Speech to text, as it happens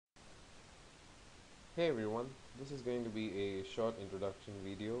Hey everyone, this is going to be a short introduction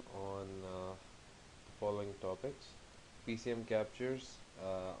video on the following topics: PCM captures,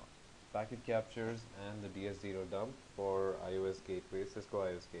 packet captures, and the DS0 dump for iOS gateways, Cisco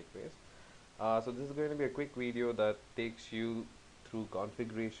iOS gateways. So this is going to be a quick video that takes you through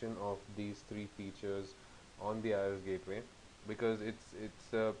configuration of these three features on the iOS gateway, because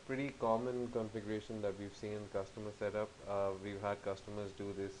it's a pretty common configuration that we've seen in customer setup. We've had customers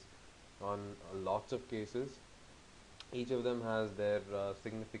do this on lots of cases. Each of them has their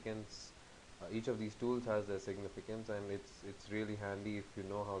significance. Each of these tools has their significance, and it's really handy if you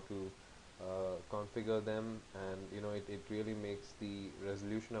know how to configure them, and it really makes the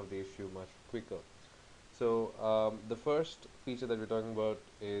resolution of the issue much quicker. So the first feature that we're talking about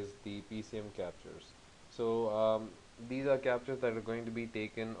is the PCM captures. So these are captures that are going to be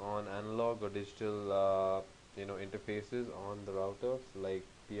taken on analog or digital interfaces on the router, like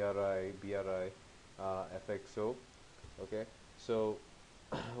PRI, BRI, FXO. Okay, so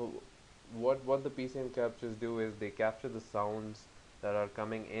what the PCM captures do is they capture the sounds that are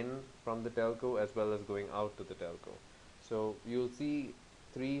coming in from the telco as well as going out to the telco. So you'll see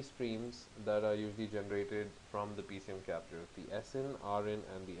three streams that are usually generated from the PCM capture: the S in, R in,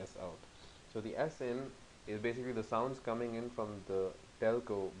 and the S out. So the S in is basically the sounds coming in from the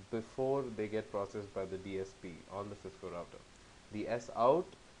telco before they get processed by the DSP on the Cisco router. The S out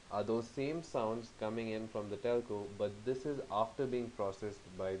are those same sounds coming in from the telco, but this is after being processed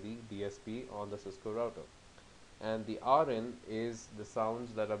by the DSP on the Cisco router. And the RN is the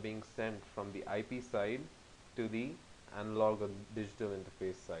sounds that are being sent from the IP side to the analog or digital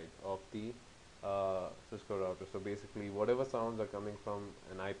interface side of the Cisco router. So basically, whatever sounds are coming from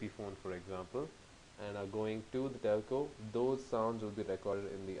an IP phone, for example, and are going to the telco, those sounds will be recorded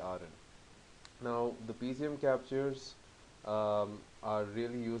in the RN. Now, the PCM captures are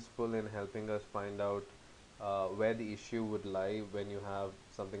really useful in helping us find out where the issue would lie when you have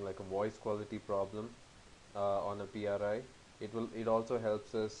something like a voice quality problem on a PRI. It also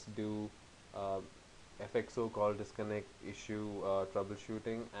helps us do uh, FXO call disconnect issue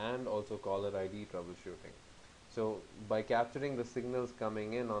troubleshooting, and also caller ID troubleshooting. So by capturing the signals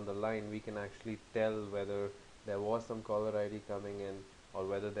coming in on the line, we can actually tell whether there was some caller ID coming in, or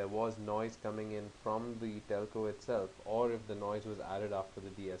whether there was noise coming in from the telco itself, or if the noise was added after the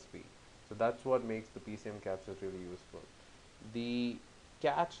DSP. So that's what makes the PCM captures really useful. The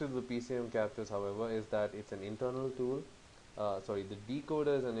catch to the PCM captures, however, is that it's an internal tool. The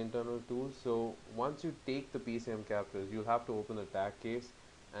decoder is an internal tool. So once you take the PCM captures, you'll have to open a tag case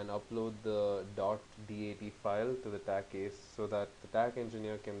and upload the .dat file to the tag case, so that the tag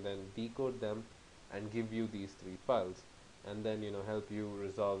engineer can then decode them and give you these three files, and then help you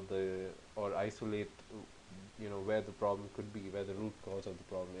resolve the or isolate where the problem could be, where the root cause of the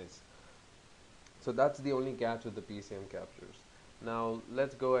problem is. So that's the only catch with the PCM captures. Now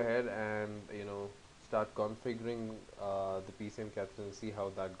let's go ahead and start configuring the PCM captures and see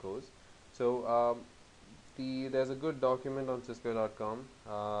how that goes. So there's a good document on cisco.com.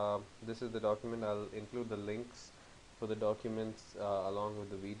 This is the document. I'll include the links for the documents along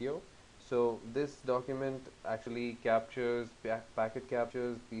with the video. So this document actually captures packet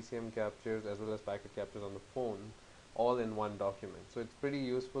captures, PCM captures, as well as packet captures on the phone, all in one document. So it's pretty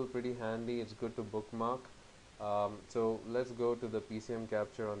useful, pretty handy. It's good to bookmark. So let's go to the PCM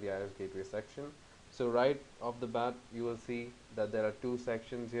capture on the iOS gateway section. So right off the bat, you will see that there are two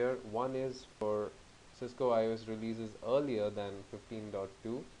sections here. One is for Cisco iOS releases earlier than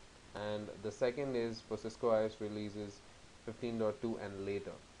 15.2, and the second is for Cisco iOS releases 15.2 and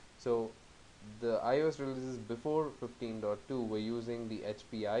later. So the iOS releases before 15.2 were using the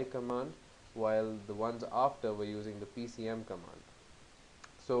HPI command, while the ones after were using the PCM command.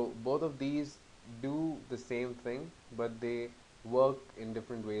 So both of these do the same thing, but they work in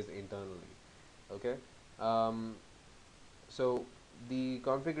different ways internally. Okay. Um, so the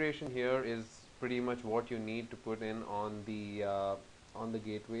configuration here is pretty much what you need to put in on the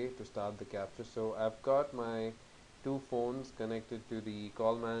gateway to start the capture. So I've got my two phones connected to the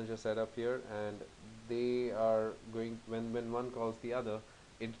call manager setup here, and they are going, when one calls the other,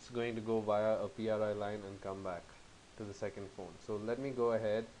 it's going to go via a PRI line and come back to the second phone. So let me go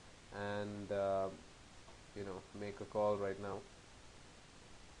ahead and make a call right now.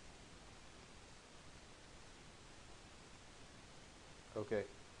 Okay,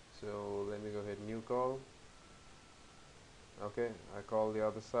 so let me go ahead, new call. Okay, I call the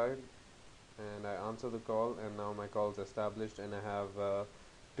other side and I answer the call, and now my call is established and I have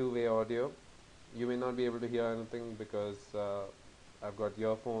two-way audio. You may not be able to hear anything because I've got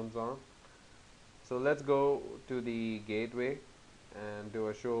earphones on. So let's go to the gateway. and do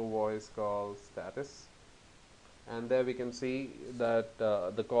a show voice call status, and there we can see that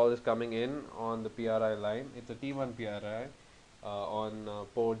the call is coming in on the PRI line. It's a T1 PRI on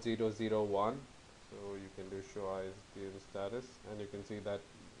port 001. So you can do show ISBN status, and you can see that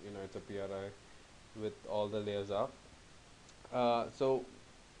it's a PRI with all the layers up. So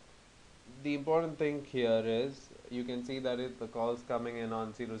the important thing here is you can see that the call is coming in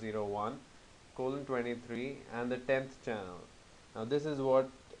on 001 colon 23 and the 10th channel. Now this is what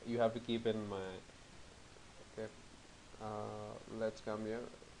you have to keep in mind. Okay, let's come here.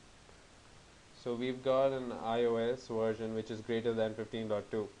 So we've got an iOS version which is greater than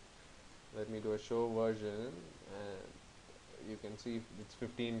 15.2. Let me do a show version, and you can see it's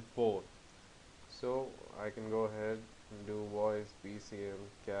 15.4. So I can go ahead and do voice PCM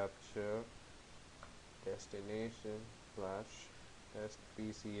capture destination flash test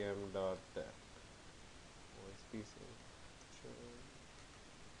PCM dot dat. Voice PCM capture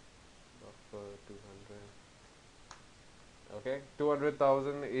buffer 200. Okay,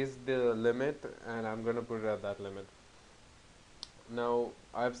 200,000 is the limit, and I'm going to put it at that limit. Now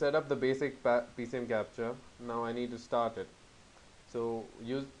I've set up the basic PCM capture. Now I need to start it. So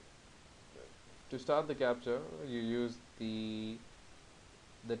to start the capture, you use the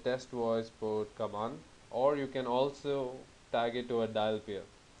test voice port command, or you can also tag it to a dial pair.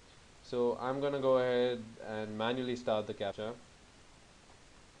 So I'm gonna go ahead and manually start the capture.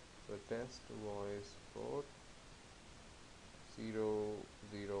 So test voice port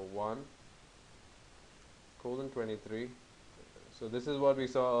 001 colon 23. So this is what we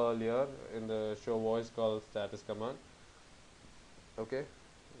saw earlier in the show voice call status command. Okay,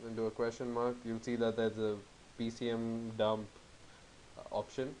 then do a question mark. You'll see that there's a PCM dump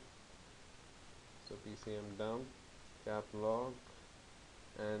option. So PCM dump cap log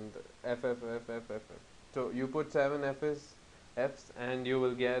and FFFFFF. So you put 7 Fs and you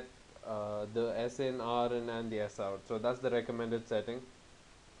will get the S in, R in, and the S out. So that's the recommended setting.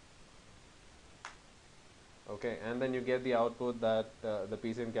 Okay, and then you get the output that the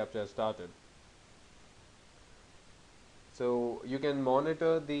PCM capture has started. So you can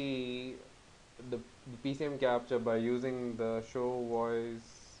monitor the PCM capture by using the show voice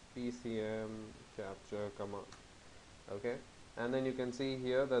PCM capture command. Okay, and then you can see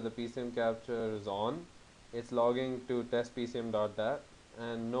here that the PCM capture is on. It's logging to test PCM.dat,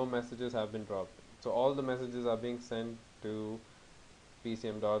 and no messages have been dropped. So all the messages are being sent to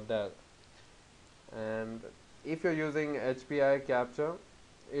PCM.dat. And if you're using HPI capture,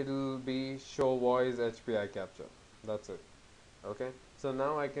 it'll be show voice HPI capture. That's it. Okay, so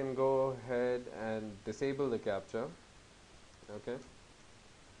now I can go ahead and disable the capture. Okay,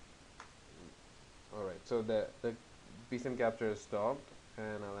 alright, so the PCM capture is stopped,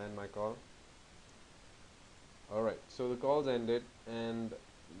 and I'll end my call. Alright, so the call's ended, and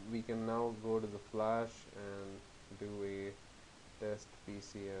we can now go to the flash and do a test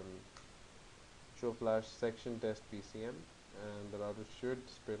PCM show flash section test PCM, and the router should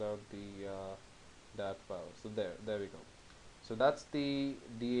spit out the dat file. So there we go. So that's the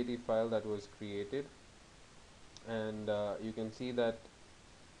DAT file that was created, and you can see that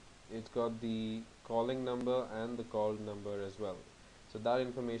it's got the calling number and the called number as well. So that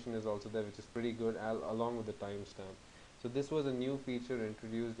information is also there, which is pretty good, along with the timestamp. So this was a new feature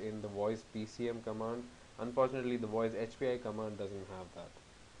introduced in the voice PCM command. Unfortunately, the voice HPI command doesn't have that.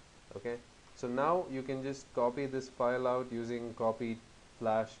 Okay, so now you can just copy this file out using copy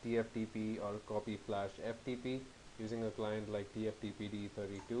flash TFTP or copy flash FTP using a client like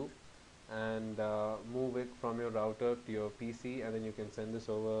TFTPD32, and move it from your router to your PC, and then you can send this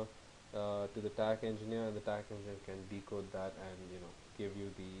over to the TAC engineer, and the TAC engineer can decode that and give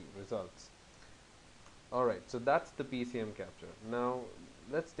you the results. Alright, so that's the PCM capture. Now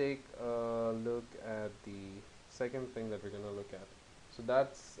let's take a look at the second thing that we're going to look at. So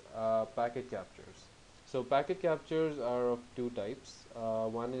that's packet captures. So packet captures are of two types.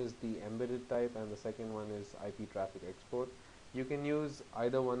 One is the embedded type, and the second one is IP traffic export. You can use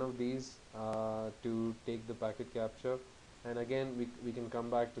either one of these to take the packet capture, and again we can come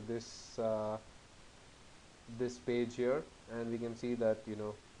back to this this page here, and we can see that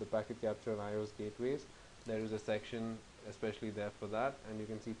the packet capture and iOS gateways, there is a section especially there for that, and you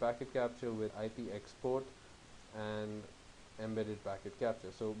can see packet capture with IP export and embedded packet capture.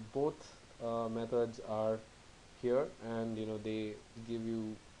 So both methods are here, and they give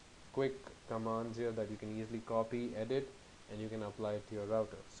you quick commands here that you can easily copy, edit, and you can apply it to your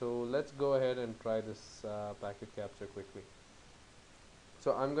router. So let's go ahead and try this packet capture quickly.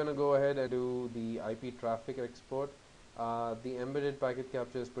 So I'm going to go ahead and do the IP traffic export. The embedded packet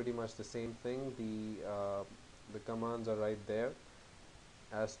capture is pretty much the same thing. The commands are right there.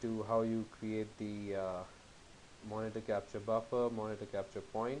 as to how you create the monitor capture buffer, monitor capture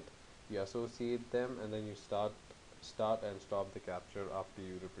point. You associate them, and then you start and stop the capture after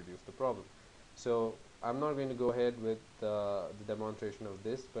you reproduce the problem. So I'm not going to go ahead with the demonstration of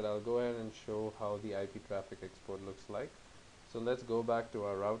this, but I'll go ahead and show how the IP traffic export looks like. So let's go back to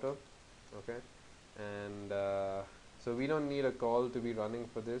our router, okay? And so we don't need a call to be running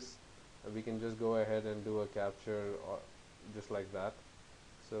for this. We can just go ahead and do a capture or just like that.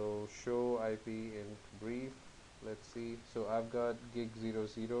 So show IP int brief. Let's see. So I've got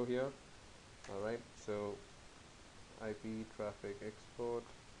gig00 here. Alright, so IP traffic export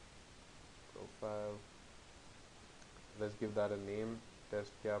profile. Let's give that a name.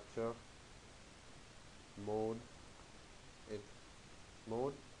 Test capture mode. It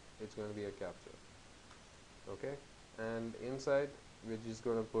mode. It's going to be a capture. Okay, and inside we're just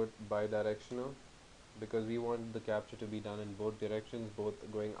going to put bidirectional, because we want the capture to be done in both directions, both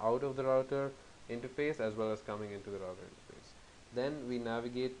going out of the router interface as well as coming into the router interface. Then we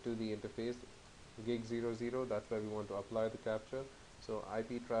navigate to the interface gig00, that's where we want to apply the capture. So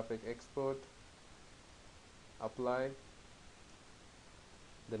IP traffic export, apply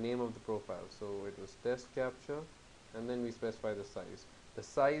the name of the profile. So it was test capture, and then we specify the size. The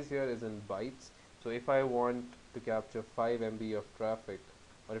size here is in bytes. So if I want to capture 5 MB of traffic,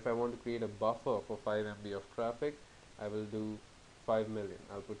 or if I want to create a buffer for 5 MB of traffic, I will do 5 million.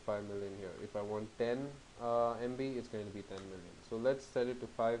 I'll put 5 million here. If I want 10 MB, it's going to be 10 million. So let's set it to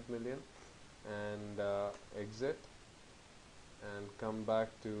 5 million and exit and come back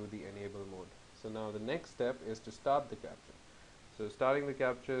to the enable mode. So now the next step is to start the capture. So starting the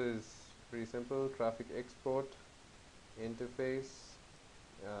capture is pretty simple. Traffic export, interface.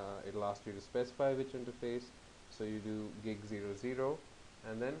 It'll ask you to specify which interface. So you do gig00,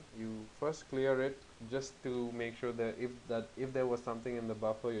 and then you first clear it just to make sure that if there was something in the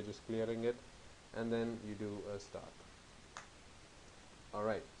buffer, you're just clearing it, and then you do a start.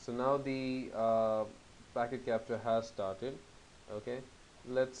 Alright, so now the packet capture has started. Okay,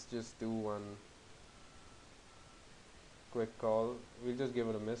 let's just do one quick call. We'll just give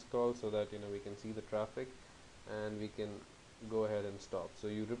it a missed call so that we can see the traffic, and we can go ahead and stop. So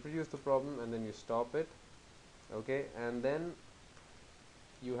you reproduce the problem and then you stop it. Okay, and then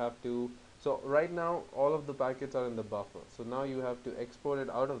you have to, so right now all of the packets are in the buffer, so now you have to export it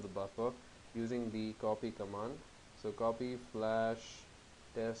out of the buffer using the copy command. So copy flash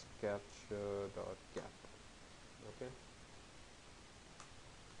test capture dot cap. Okay,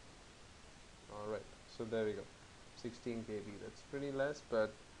 alright, so there we go. 16 KB, that's pretty less,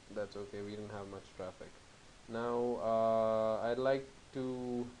 but that's okay, we didn't have much traffic. Now I'd like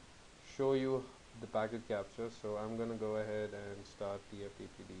to show you the packet capture, so I'm gonna go ahead and start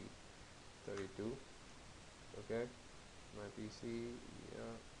TFTPD 32. Okay, my PC,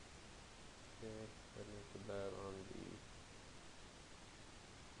 yeah, okay, let me put that on the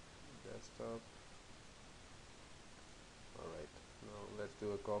desktop. Alright, now let's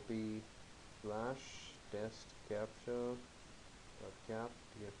do a copy flash test capture dot cap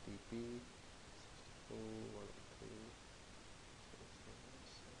TFTP 6413.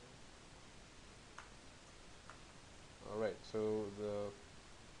 Alright, so the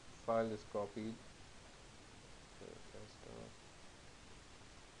file is copied.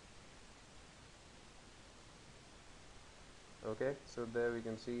 Okay, so there we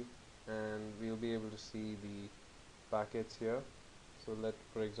can see, and we'll be able to see the packets here. So let,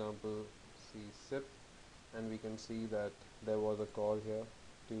 for example, see SIP, and we can see that there was a call here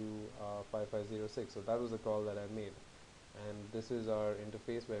to 5506. So that was the call that I made, and this is our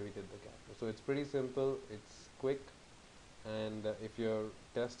interface where we did the capture. So it's pretty simple, it's quick, and if your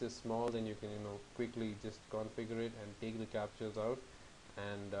test is small, then you can quickly just configure it and take the captures out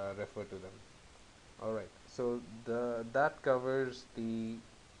and refer to them. Alright, so that covers the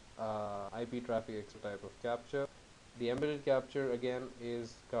IP traffic export type of capture. The embedded capture again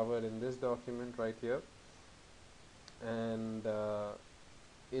is covered in this document right here, and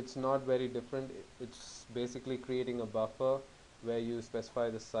it's not very different. It's basically creating a buffer where you specify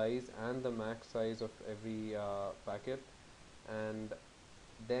the size and the max size of every packet, and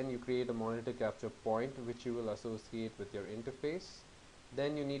then you create a monitor capture point which you will associate with your interface.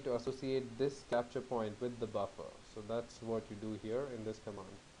 Then you need to associate this capture point with the buffer. So that's what you do here in this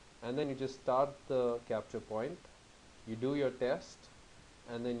command, and then you just start the capture point, you do your test,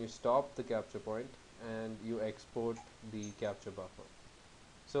 and then you stop the capture point and you export the capture buffer.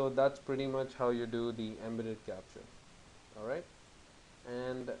 So that's pretty much how you do the embedded capture. Alright,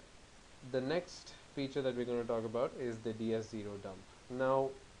 and the next feature that we're going to talk about is the DS0 dump. Now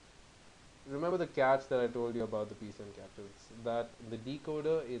remember the catch that I told you about the PCM captures, that the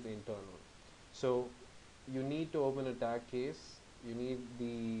decoder is internal. So you need to open a tag case, you need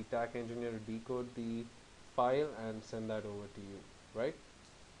the tag engineer to decode the file and send that over to you, right?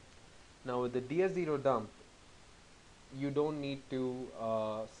 Now with the DS0 dump, you don't need to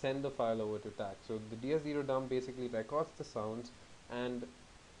send the file over to tag. So the DS0 dump basically records the sounds and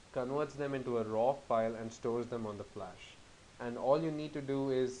converts them into a raw file and stores them on the flash. And all you need to do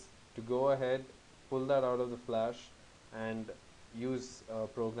is to go ahead, pull that out of the flash, and use a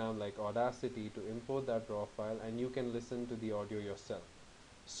program like Audacity to import that raw file, and you can listen to the audio yourself.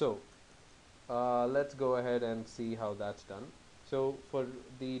 So let's go ahead and see how that's done. So for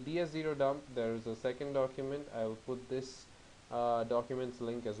the DS0 dump, there is a second document. I will put this documents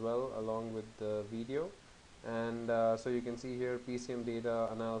link as well along with the video. And so you can see here PCM data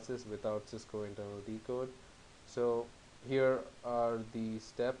analysis without Cisco internal decode. So here are the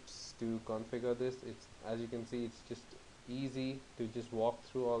steps to configure this. It's, as you can see, it's just easy to just walk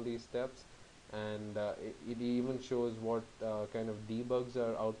through all these steps, and it even shows what kind of debugs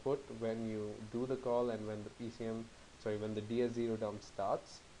are output when you do the call and when the when the DS0 dump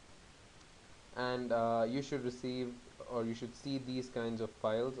starts. And you should receive, or you should see these kinds of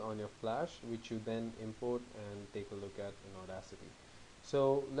files on your flash, which you then import and take a look at in Audacity.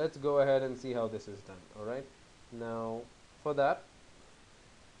 So let's go ahead and see how this is done. Alright, now for that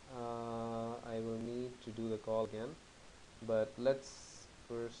I will need to do the call again, but let's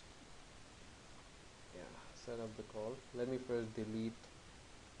first set up the call. Let me first delete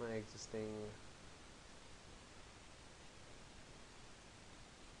my existing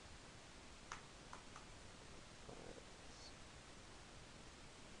files.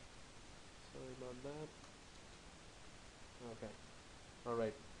 Sorry about that. Okay,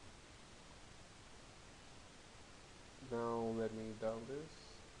 alright, now let me down this.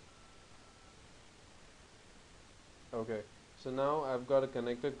 Okay, so now I've got a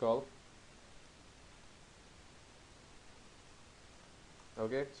connected call.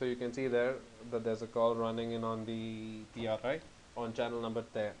 Okay, so you can see there that there's a call running in on the PRI on channel number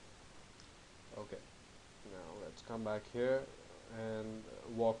 10. Okay, now let's come back here and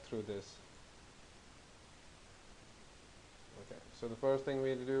walk through this. Okay, so the first thing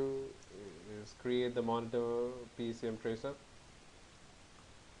we do is create the monitor PCM tracer.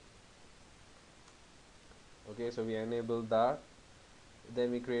 Okay, so we enable that,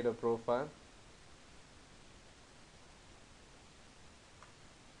 then we create a profile,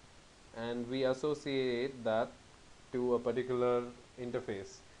 and we associate that to a particular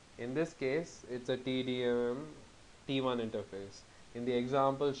interface. In this case, it's a TDM T1 interface. In the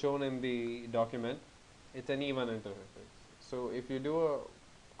example shown in the document, it's an E1 interface. So if you do a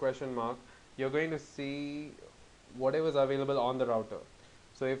question mark, you're going to see whatever is available on the router.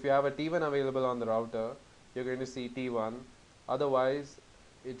 So if you have a T1 available on the router, you're going to see T1. Otherwise,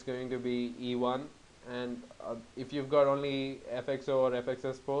 it's going to be E1. And if you've got only FXO or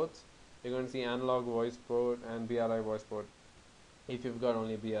FXS ports, you're going to see analog voice port and BRI voice port if you've got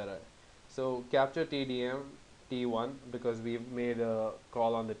only BRI. So capture TDM T1 because we've made a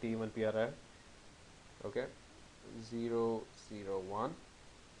call on the T1 PRI. Okay, 001.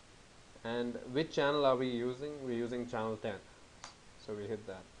 And which channel are we using? We're using channel 10. So we hit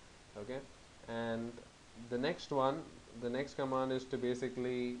that. Okay, and the next one, the next command is to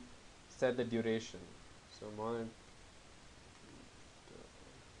basically set the duration. So monitor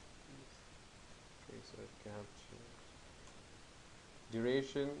tracer capture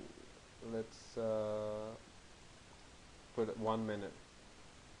duration, let's put 1 minute.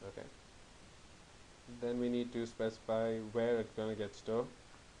 Okay, then we need to specify where it's going to get stored.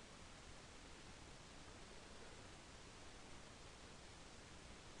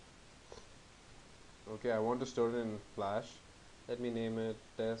 Okay, I want to store it in flash. Let me name it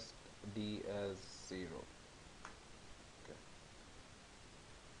test DS0. Okay,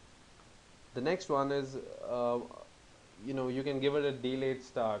 the next one is you can give it a delayed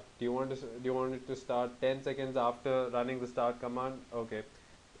start. Do you want it to start 10 seconds after running the start command? Okay,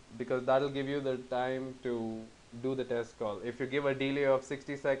 because that'll give you the time to do the test call. If you give a delay of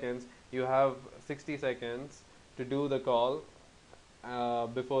 60 seconds, you have 60 seconds to do the call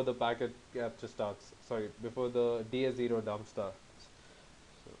before the packet capture starts. Sorry, before the DS0 dump starts.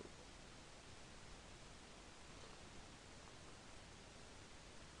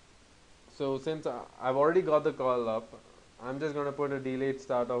 So since I've already got the call up, I'm just going to put a delayed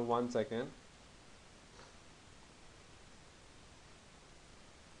start of 1 second.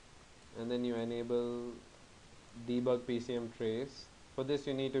 And then you enable debug PCM trace. For this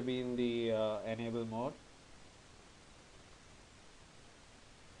you need to be in the enable mode.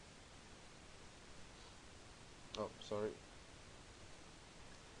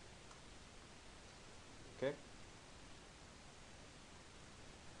 Okay,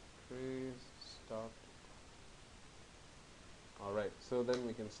 freeze, start. Alright, so then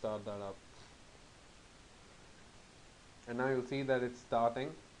we can start that up. And now you'll see that it's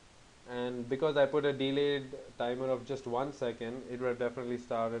starting. And because I put a delayed timer of just 1 second, it would have definitely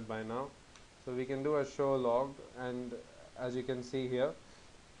started by now. So we can do a show log, and as you can see here,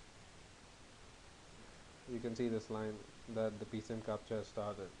 you can see this line that the PCM capture has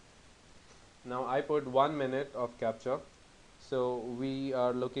started. Now I put 1 minute of capture, so we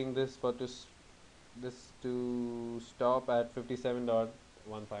are looking this for this to stop at 57.151. Let's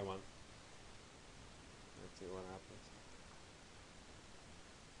see what happens.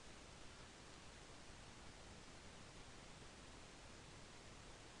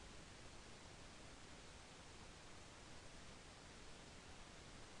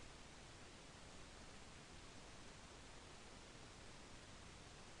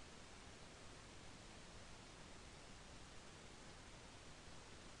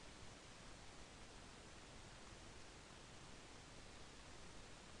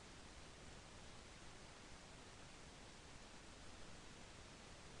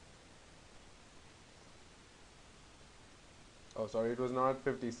 Oh, sorry, it was not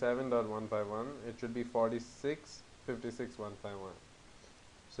 57.151. It should be 46.56.151.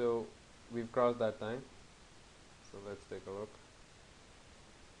 So we've crossed that time. So let's take a look.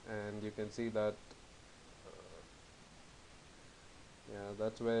 And you can see that, yeah,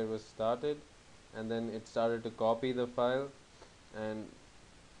 that's where it was started. And then it started to copy the file, and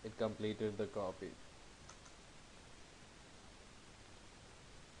it completed the copy.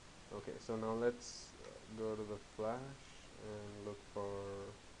 Okay, so now let's go to the flash and look for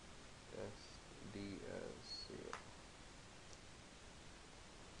DS0.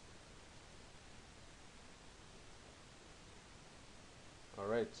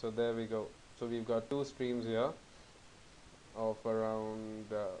 Alright, so there we go. So we've got two streams here of around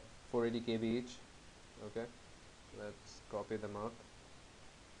 480 KB each. Okay, let's copy them out.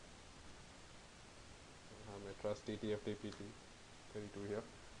 I have my trusty TFTPT32 here.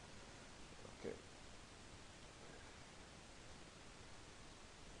 Okay.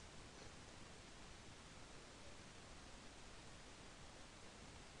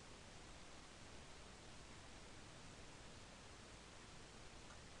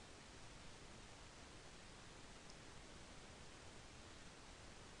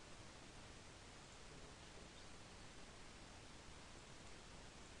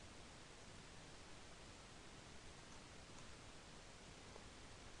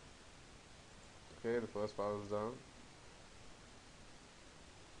 Okay, the first file is done.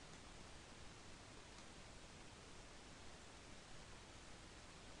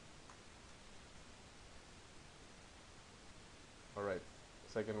 Alright,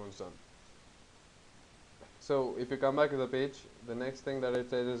 second one's done. So if you come back to the page, the next thing that it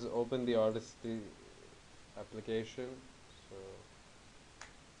says is open the Audacity application. So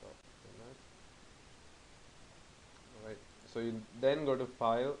alright, so you then go to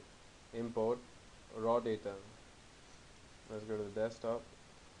File, Import, Raw Data. Let's go to the desktop,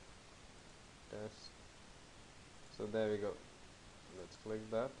 test. So there we go. Let's click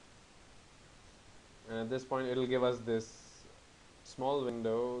that. And at this point, it'll give us this small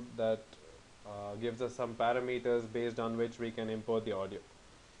window that gives us some parameters based on which we can import the audio.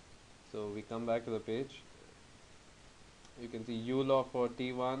 So we come back to the page. You can see U law for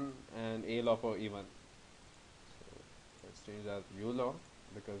T1 and A law for E1. So let's change that to U law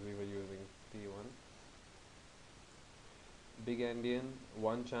because we were using T1. Big endian,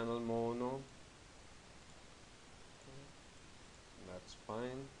 one channel mono. That's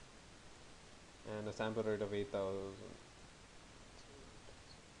fine. And a sample rate of 8,000.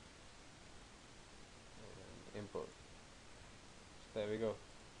 And import. There we go.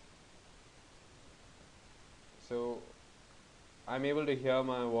 So I'm able to hear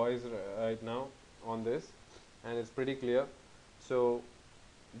my voice right now on this, and it's pretty clear. So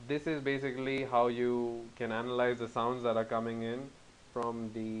this is basically how you can analyze the sounds that are coming in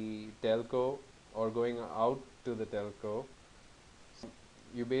from the telco or going out to the telco.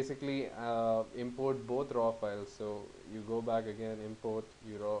 You basically import both raw files. So you go back again, import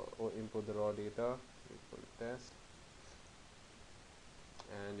import the raw data, you put test,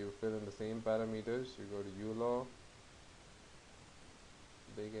 and you fill in the same parameters. You go to ULAW,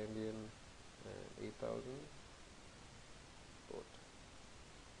 big endian, and 8,000 port,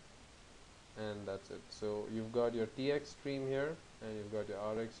 and that's it. So you've got your TX stream here, and you've got your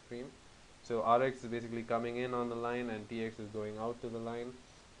RX stream. So RX is basically coming in on the line, and TX is going out to the line,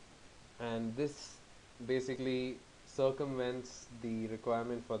 and this basically circumvents the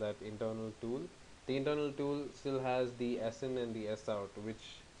requirement for that internal tool. The internal tool still has the S in and the S out, which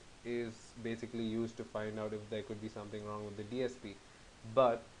is basically used to find out if there could be something wrong with the DSP.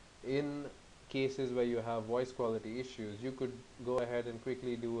 But in cases where you have voice quality issues, you could go ahead and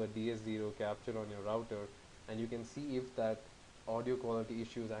quickly do a DS0 capture on your router, and you can see if that audio quality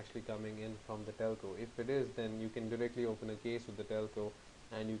issue is actually coming in from the telco. If it is, then you can directly open a case with the telco,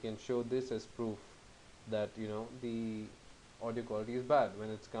 and you can show this as proof that the audio quality is bad when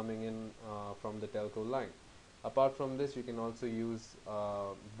it's coming in from the telco line. Apart from this, you can also use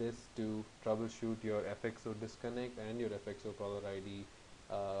this to troubleshoot your FXO disconnect and your FXO caller ID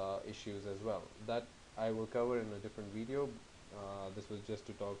issues as well. That I will cover in a different video. This was just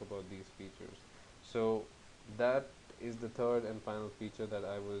to talk about these features. So that is the third and final feature that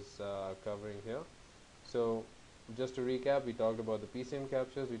I was covering here. So just to recap, we talked about the PCM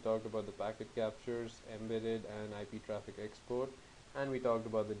captures, we talked about the packet captures, embedded and IP traffic export, and we talked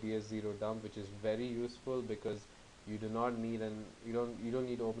about the DS0 dump, which is very useful because you do not need you don't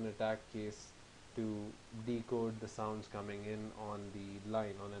need to open a TAC case to decode the sounds coming in on the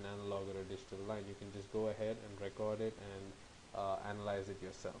line, on an analog or a digital line. You can just go ahead and record it and analyze it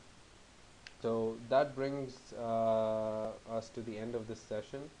yourself. So that brings us to the end of this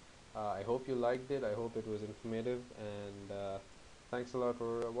session. I hope you liked it. I hope it was informative, and thanks a lot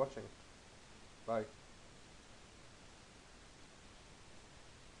for watching. Bye.